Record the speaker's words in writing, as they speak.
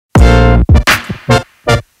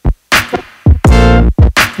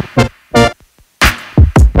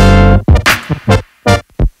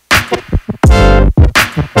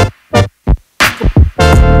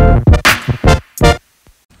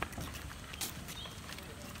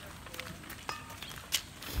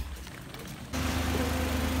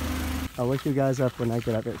I'll wake you guys up when I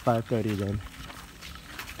get up at 5:30 then.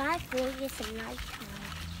 5:40 is nighttime.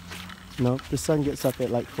 No, the sun gets up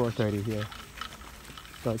at like 4:30 here.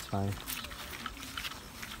 So it's fine.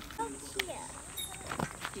 Oh, here.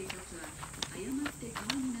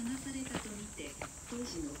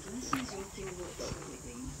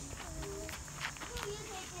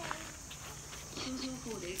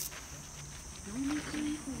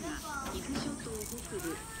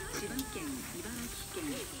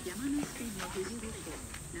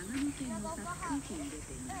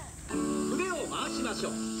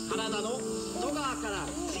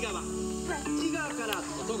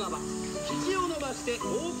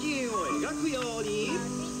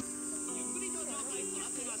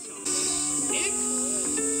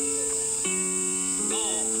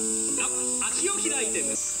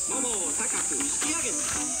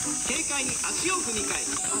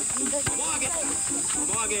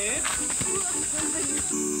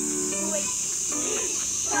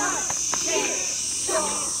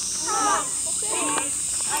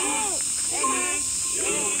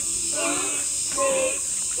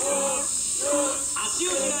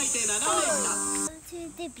 To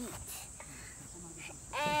the beach.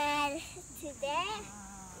 And today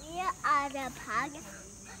we are at a park.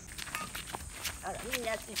 みん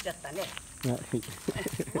なついちゃったね。 Yeah.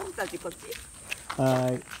 僕たちこっち。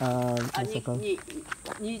 what's it called?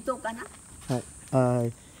 二頭かな。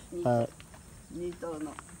二頭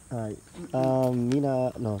の。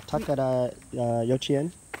Mina no Takara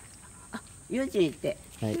Yochien. 幼稚園行って。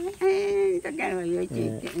はい。だから幼稚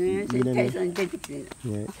園行って。それ体操に出てきてる。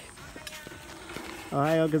 Yeah. お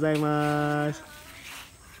はようございます。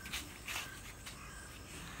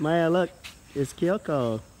Maya, look, it's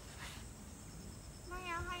Kyoko.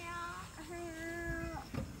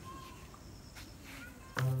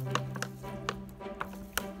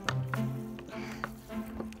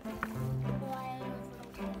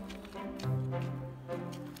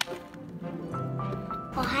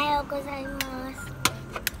 Ohayou gozaimasu.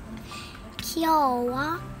 今日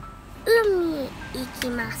は海行き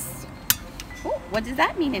ます。 Oh, what does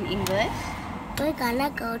that mean in English? We're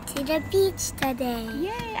gonna go to the beach today.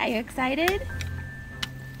 Yay, are you excited?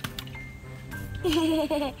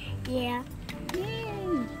 Yeah. Yay.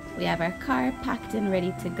 We have our car packed and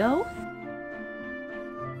ready to go.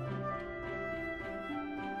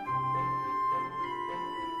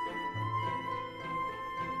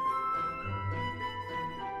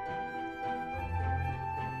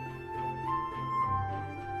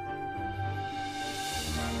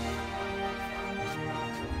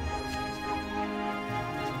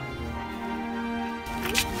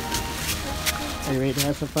 Are you ready to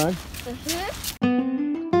have some fun?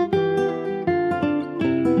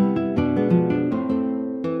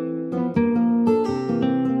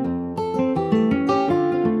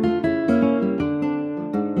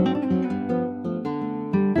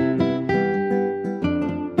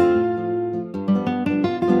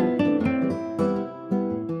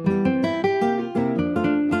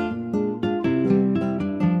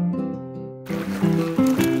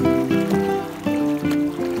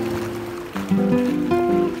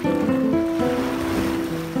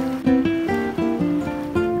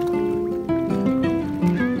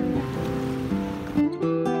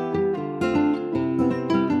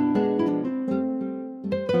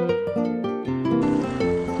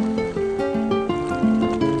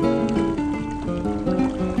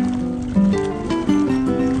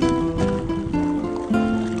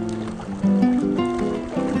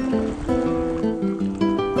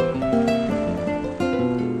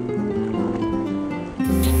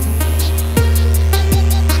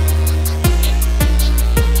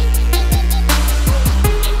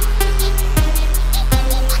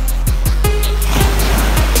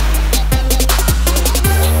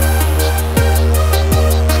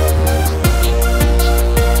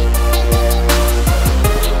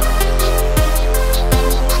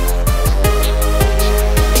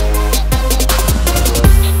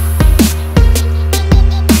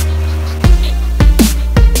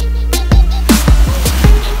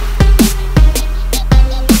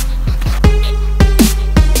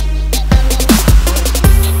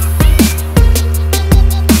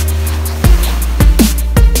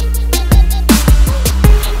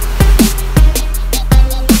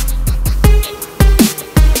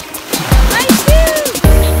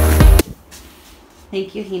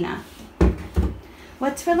 Thank you, Hina.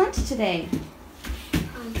 What's for lunch today?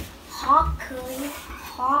 Hot curry,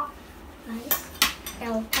 hot rice,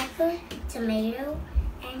 bell pepper, tomato,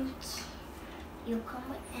 and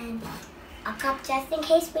cucumber, and a cup just in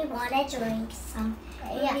case we want to drink some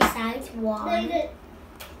besides water,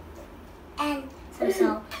 and some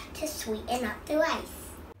salt to sweeten up the rice.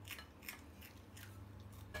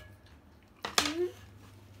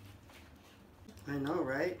 I know,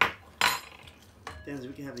 right? Then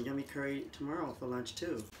we can have a yummy curry tomorrow for lunch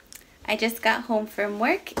too. I just got home from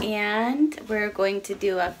work and we're going to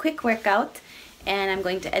do a quick workout and I'm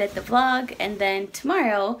going to edit the vlog, and then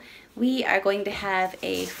tomorrow we are going to have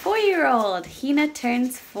a 4-year-old. Hina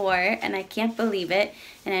turns 4 and I can't believe it,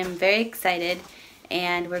 and I'm very excited,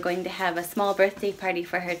 and we're going to have a small birthday party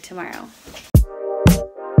for her tomorrow.